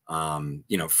Macy.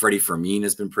 Freddie Fermin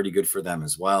has been pretty good for them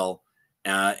as well.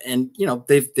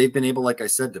 They've been able, like I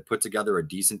said, to put together a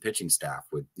decent pitching staff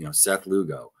with, Seth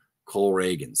Lugo, Cole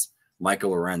Reagans,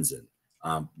 Michael Lorenzen,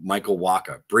 Michael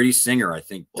Waka. Brady Singer, I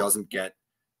think, doesn't get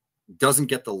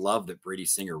the love that Brady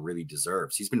Singer really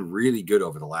deserves. He's been really good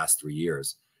over the last 3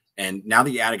 years. And now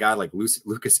that you add a guy like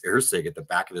Lucas Herzig at the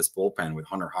back of this bullpen with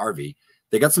Hunter Harvey,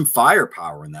 they got some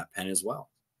firepower in that pen as well.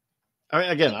 I mean,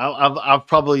 again, I'm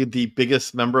probably the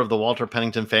biggest member of the Walter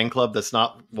Pennington fan club that's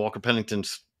not Walter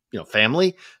Pennington's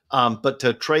family. But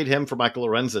to trade him for Michael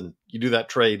Lorenzen, you do that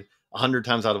trade 100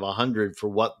 times out of 100 for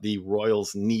what the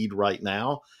Royals need right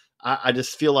now. I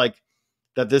just feel like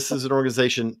that this is an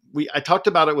organization. I talked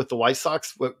about it with the White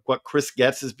Sox, what Chris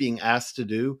Getz is being asked to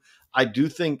do. I do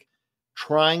think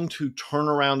trying to turn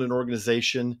around an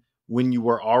organization when you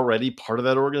were already part of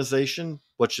that organization,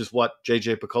 which is what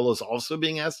JJ Piccolo is also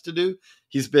being asked to do.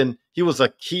 He was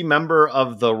a key member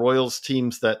of the Royals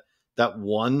teams that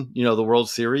won, the World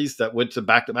Series, that went to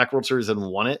back-to-back World Series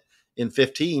and won it in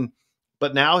 2015.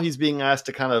 But now he's being asked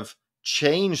to kind of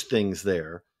change things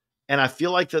there. And I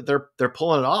feel like that they're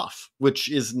pulling it off,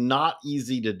 which is not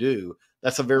easy to do.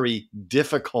 That's a very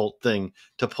difficult thing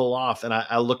to pull off. And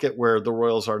I look at where the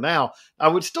Royals are now. I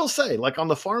would still say, like on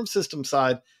the farm system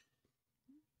side,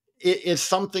 it's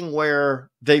something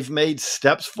where they've made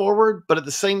steps forward, but at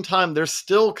the same time, they're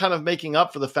still kind of making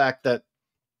up for the fact that,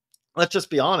 let's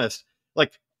just be honest,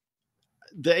 like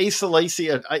the Asa Lacy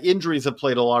injuries have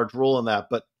played a large role in that,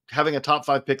 but having a top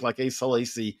 5 pick like Asa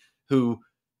Lacy, who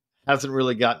hasn't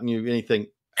really gotten you anything.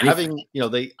 Having,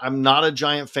 I'm not a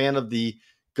giant fan of the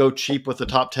go cheap with the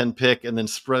top 10 pick and then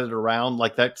spread it around.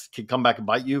 Like that can come back and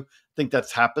bite you. I think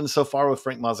that's happened so far with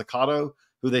Frank Mazzucato,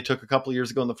 who they took a couple of years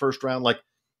ago in the first round. Like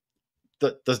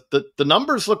the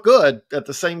numbers look good. At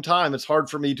the same time, it's hard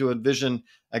for me to envision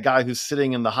a guy who's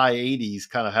sitting in the high 80s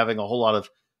kind of having a whole lot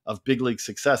of big league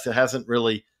success. It hasn't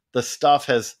really, the stuff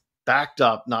has backed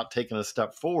up, not taken a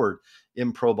step forward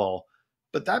in pro ball.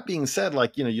 But that being said,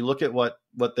 like, you look at what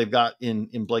they've got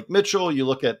in Blake Mitchell, you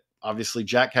look at obviously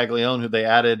Jack Caglione, who they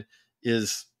added,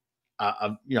 is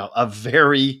a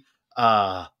very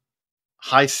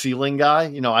high ceiling guy.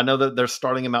 I know that they're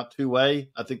starting him out 2-way.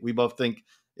 I think we both think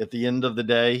at the end of the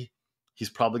day, he's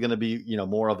probably going to be,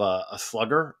 more of a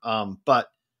slugger.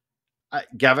 But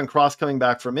Gavin Cross coming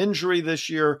back from injury this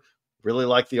year, really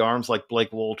like the arms like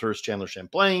Blake Wolters, Chandler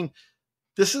Champlain.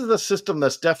 This is a system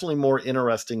that's definitely more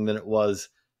interesting than it was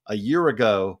a year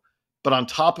ago. But on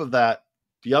top of that,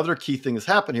 the other key thing that's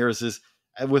happened here is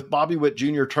with Bobby Witt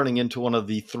Jr. turning into one of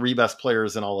the 3 best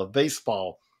players in all of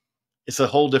baseball, it's a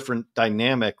whole different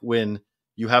dynamic when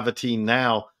you have a team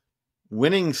now.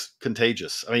 Winning's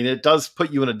contagious. I mean, it does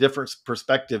put you in a different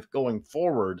perspective going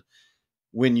forward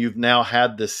when you've now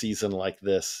had this season like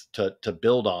this to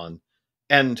build on.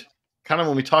 And kind of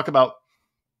when we talk about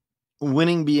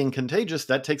winning being contagious,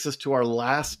 that takes us to our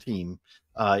last team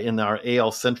in our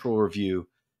AL Central review.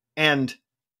 And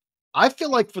I feel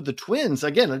like for the Twins,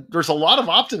 again, there's a lot of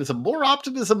optimism, more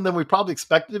optimism than we probably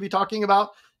expected to be talking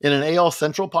about in an AL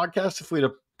Central podcast if we'd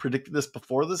have predicted this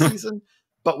before the season.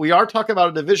 But we are talking about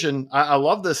a division. I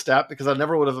love this stat because I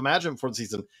never would have imagined before the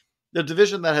season. The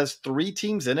division that has 3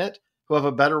 teams in it who have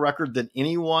a better record than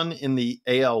anyone in the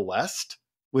AL West,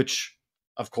 which,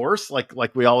 of course, like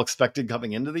we all expected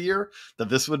coming into the year, that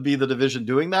this would be the division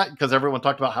doing that because everyone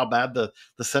talked about how bad the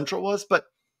Central was. But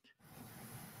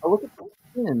I look at the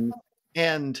Twins,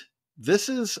 and this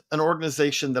is an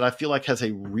organization that I feel like has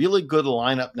a really good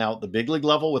lineup now at the big league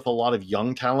level with a lot of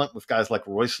young talent, with guys like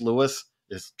Royce Lewis.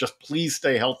 Is just please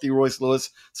stay healthy, Royce Lewis,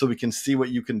 so we can see what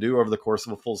you can do over the course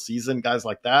of a full season. Guys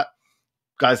like that,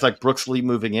 guys like Brooks Lee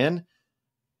moving in.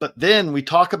 But then we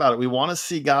talk about it. We want to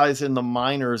see guys in the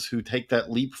minors who take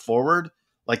that leap forward.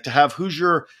 Like to have who's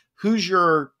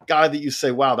your guy that you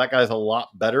say, wow, that guy's a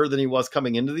lot better than he was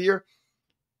coming into the year.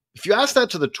 If you ask that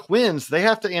to the Twins, they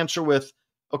have to answer with,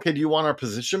 okay, do you want our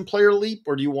position player leap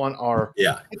or do you want our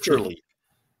pitcher leap?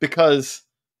 Because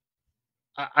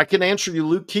I can answer you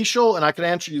Luke Keeschel and I can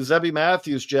answer you Zebby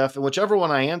Matthews, Jeff, and whichever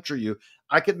one I answer you,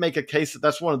 I could make a case that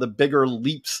that's one of the bigger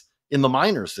leaps in the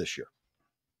minors this year.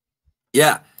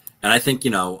 Yeah. And I think,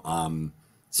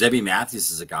 Zebby Matthews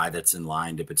is a guy that's in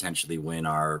line to potentially win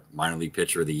our minor league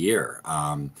pitcher of the year.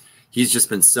 He's just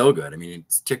been so good. I mean,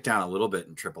 it's ticked down a little bit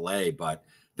in AAA, but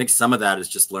I think some of that is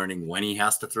just learning when he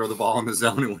has to throw the ball in the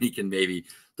zone and when he can maybe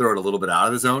throw it a little bit out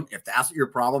of the zone. If that's what your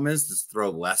problem is, just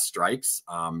throw less strikes.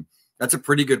 That's a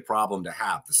pretty good problem to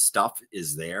have. The stuff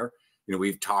is there.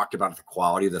 We've talked about the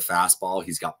quality of the fastball.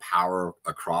 He's got power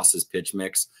across his pitch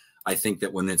mix. I think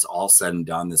that when it's all said and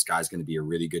done, this guy's going to be a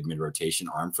really good mid-rotation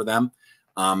arm for them.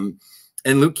 And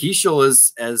Luke Keeschel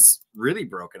has really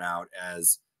broken out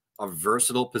as a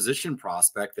versatile position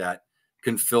prospect that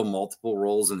can fill multiple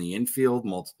roles in the infield,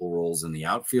 multiple roles in the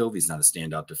outfield. He's not a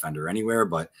standout defender anywhere,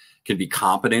 but can be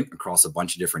competent across a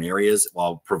bunch of different areas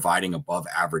while providing above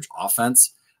average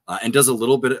offense. And does a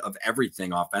little bit of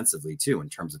everything offensively too, in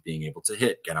terms of being able to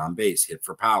hit, get on base, hit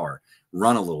for power,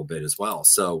 run a little bit as well.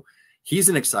 So he's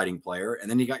an exciting player. And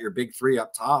then you got your big 3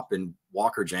 up top and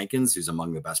Walker Jenkins, who's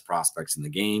among the best prospects in the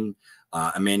game,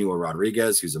 Emmanuel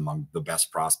Rodriguez, who's among the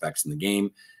best prospects in the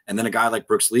game. And then a guy like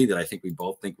Brooks Lee that I think we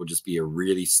both think will just be a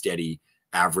really steady,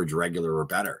 average, regular or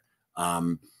better.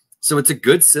 So it's a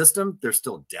good system. There's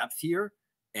still depth here.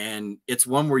 And it's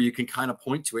one where you can kind of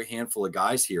point to a handful of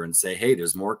guys here and say, hey,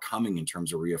 there's more coming in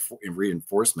terms of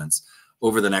reinforcements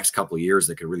over the next couple of years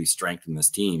that could really strengthen this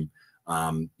team.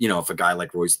 If a guy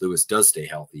like Royce Lewis does stay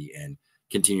healthy and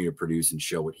continue to produce and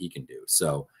show what he can do.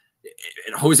 So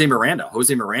Jose Miranda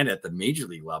at the major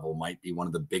league level might be one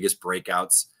of the biggest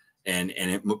breakouts and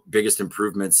biggest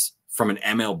improvements from an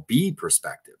MLB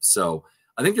perspective. So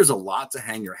I think there's a lot to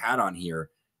hang your hat on here.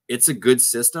 it's a good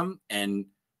system. And,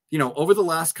 you know, over the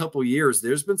last couple of years,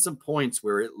 there's been some points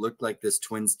where it looked like this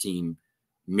Twins team,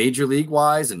 major league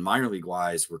wise and minor league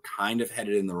wise, were kind of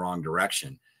headed in the wrong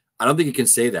direction. I don't think you can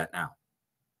say that now.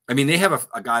 I mean, they have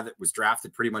a guy that was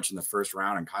drafted pretty much in the first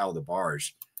round, and Kyle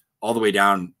DeBarge, all the way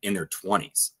down in their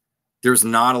 20s. There's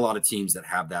not a lot of teams that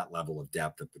have that level of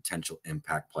depth of potential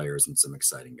impact players and some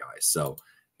exciting guys. So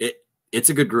it's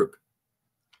a good group.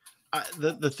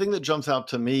 The thing that jumps out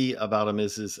to me about them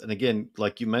is, and again,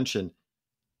 like you mentioned,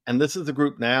 and this is the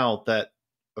group now that,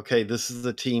 okay, this is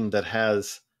the team that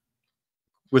has,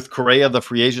 with Correa, the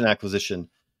free agent acquisition,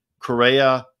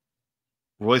 Correa,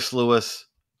 Royce Lewis,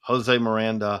 Jose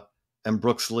Miranda, and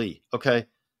Brooks Lee. Okay.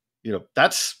 You know,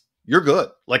 you're good.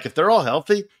 Like if they're all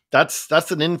healthy, that's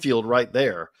an infield right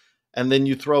there. And then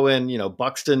you throw in, you know,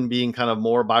 Buxton being kind of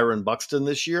more Byron Buxton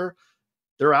this year.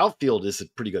 Their outfield is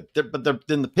pretty good. But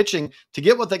then the pitching, to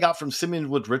get what they got from Simeon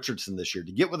Woods Richardson this year,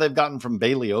 to get what they've gotten from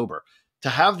Bailey Ober, to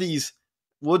have these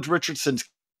Woods Richardson's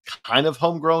kind of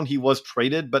homegrown, he was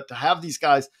traded, but to have these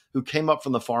guys who came up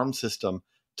from the farm system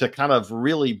to kind of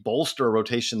really bolster a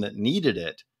rotation that needed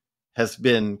it has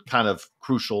been kind of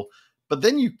crucial. But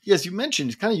then you, as you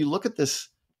mentioned, you look at this,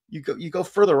 you go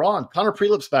further on. Connor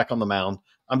Prelip's back on the mound.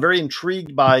 I'm very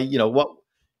intrigued by, you know, what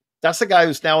that's a guy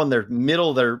who's now in their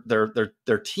middle,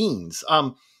 their teens.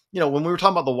 You know, when we were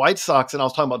talking about the White Sox and I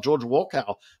was talking about George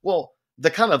Wolkow, well,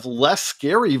 the kind of less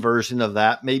scary version of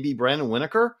that may be Brandon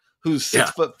Winokur, who's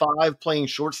 6'5", playing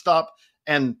shortstop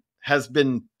and has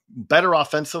been better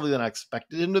offensively than I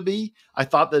expected him to be. I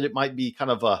thought that it might be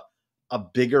kind of a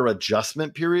bigger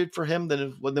adjustment period for him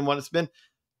than what it's been.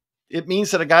 It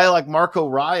means that a guy like Marco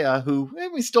Raya, who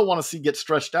we still want to see get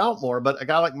stretched out more, but a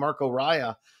guy like Marco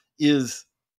Raya is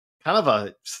kind of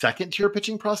a second tier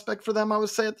pitching prospect for them, I would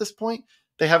say at this point.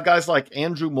 They have guys like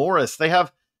Andrew Morris.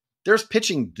 There's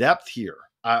pitching depth here,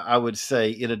 I would say,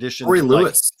 in addition Corey to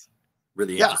Lewis,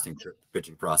 really interesting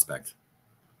pitching prospect.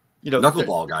 You know,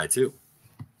 knuckleball guy too.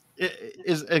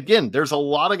 Is again, there's a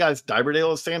lot of guys. Diber de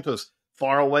los Santos,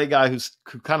 far away guy who's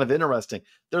kind of interesting.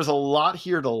 There's a lot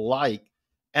here to like.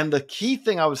 And the key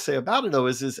thing I would say about it though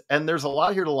is and there's a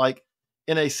lot here to like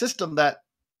in a system that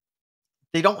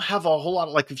they don't have a whole lot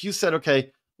of, like if you said,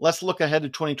 okay, let's look ahead to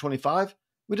 2025,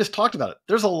 we just talked about it.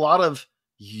 There's a lot of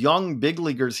young big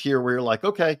leaguers here where you're like,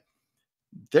 okay,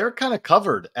 they're kind of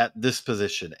covered at this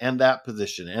position and that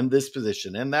position and this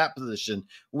position and that position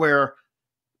where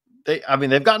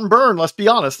they've gotten burned. Let's be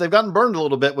honest. They've gotten burned a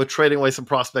little bit with trading away some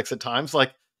prospects at times.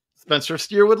 Like Spencer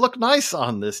Steer would look nice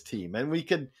on this team and we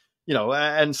could, you know,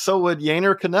 and so would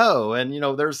Yainer Cano. And, you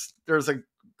know, there's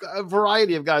a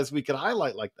variety of guys we could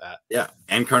highlight like that. Yeah.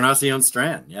 Encarnacion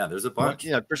Strand. Yeah. There's a bunch.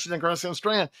 Yeah. Christian Encarnacion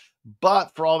Strand.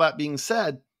 But for all that being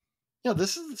said, you know,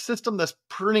 this is a system that's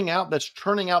churning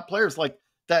out players like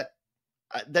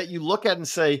that you look at and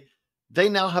say, they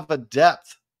now have a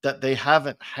depth that they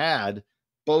haven't had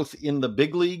both in the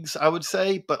big leagues, I would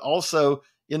say, but also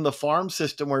in the farm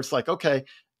system where it's like, okay,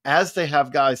 as they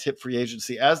have guys hit free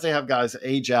agency, as they have guys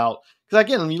age out. Because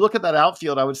again, when you look at that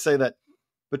outfield, I would say that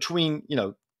between, you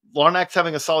know, Larnach's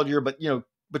having a solid year, but, you know,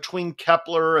 between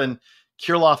Kepler and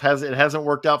Kirilloff it hasn't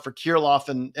worked out for Kirilloff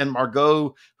and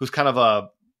Margot, who's kind of a,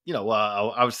 you know,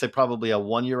 I would say probably a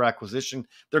 1-year acquisition.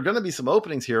 There are going to be some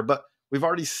openings here, but we've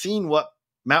already seen what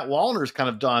Matt Wallner's kind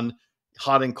of done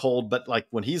hot and cold, but like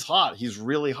when he's hot, he's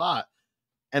really hot.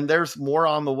 And there's more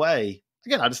on the way.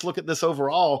 Again, I just look at this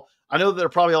overall. I know there are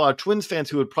probably a lot of Twins fans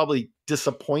who are probably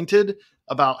disappointed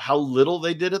about how little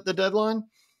they did at the deadline,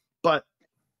 but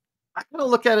I kind of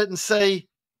look at it and say,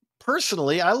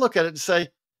 personally, I look at it and say,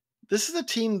 this is a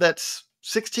team that's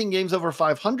 16 games over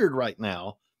 500 right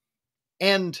now.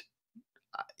 And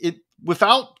it,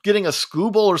 without getting a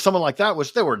Skubal or someone like that,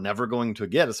 which they were never going to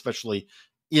get, especially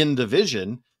in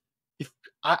division,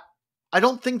 I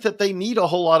don't think that they need a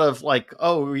whole lot of like,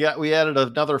 oh, yeah, we added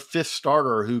another fifth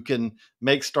starter who can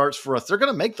make starts for us. They're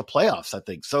going to make the playoffs, I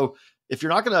think. So if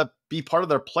you're not going to be part of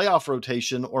their playoff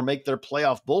rotation or make their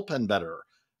playoff bullpen better,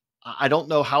 I don't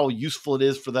know how useful it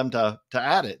is for them to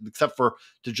add it, except for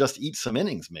to just eat some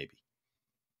innings, maybe.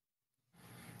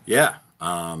 Yeah.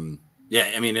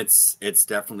 Yeah. I mean, it's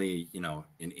definitely, you know,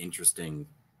 an interesting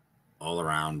all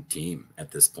around team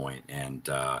at this point. And,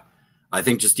 I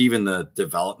think just even the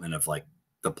development of like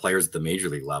the players at the major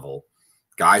league level,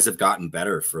 guys have gotten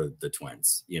better for the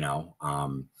Twins, you know?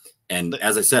 And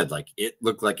as I said, like it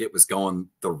looked like it was going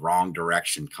the wrong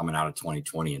direction coming out of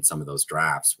 2020 in some of those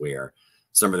drafts where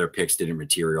some of their picks didn't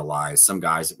materialize. Some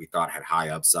guys that we thought had high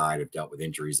upside have dealt with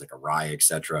injuries like Araya, et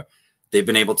cetera. They've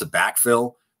been able to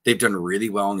backfill, They've done really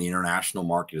well in the international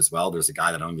market as well. There's a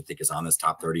guy that I don't even think is on this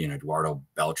top 30, and Eduardo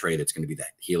Beltre, that's going to be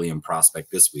that helium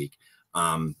prospect this week,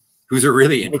 who's a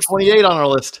really interesting 28 on our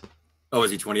list. Oh,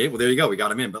 is he 28? Well, there you go. We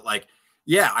got him in. But like,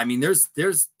 yeah, I mean, there's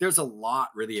a lot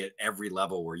really at every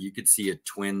level where you could see a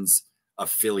Twins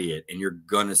affiliate and you're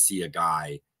going to see a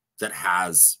guy that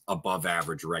has above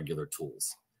average regular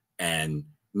tools. And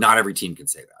not every team can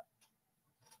say that.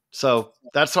 So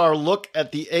that's our look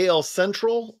at the AL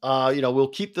Central. We'll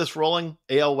keep this rolling.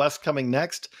 AL West coming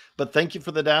next. But thank you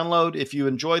for the download. If you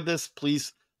enjoyed this,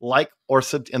 please like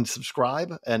and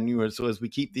subscribe. And so as we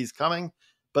keep these coming.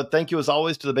 But thank you as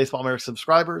always to the Baseball America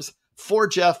subscribers. For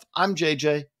Jeff, I'm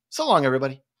JJ. So long,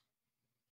 everybody.